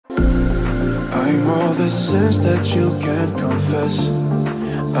I'm all the sins that you can't confess.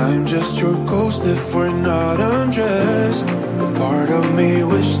 I'm just your ghost if we're not undressed. A part of me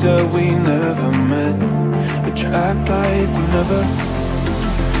wish that we never met, but you act like we never.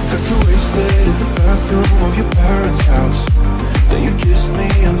 Got too wasted in the bathroom of your parents' house. Then you kissed me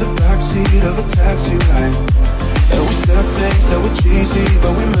in the backseat of a taxi ride. And we said things that were cheesy,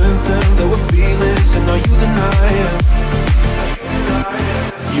 but we meant them. There were feelings, and now you deny it.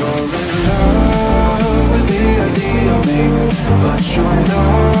 You're in love with the idea of me, but you're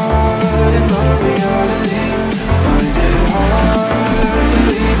not in my reality. Find it hard to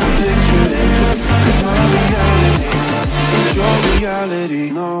even picture it, 'cause my reality ain't your reality,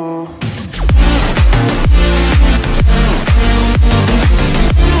 no.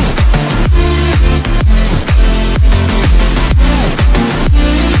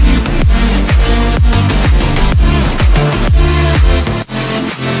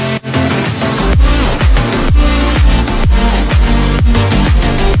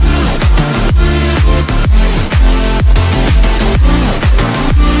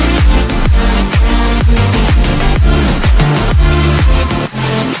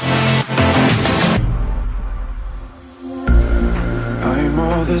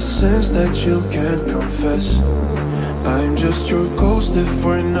 Sins that you can't confess. I'm just your ghost if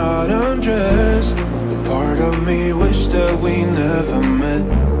we're not undressed. A part of me wish that we never met,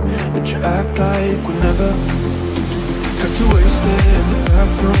 but you act like we never. Got too wasted in the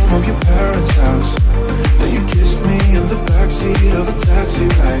bathroom of your parents' house. Then you kissed me in the backseat of a taxi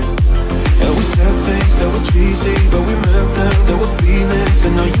ride. And we said things that were cheesy, but we meant them. There were feelings,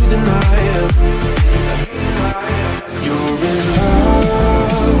 and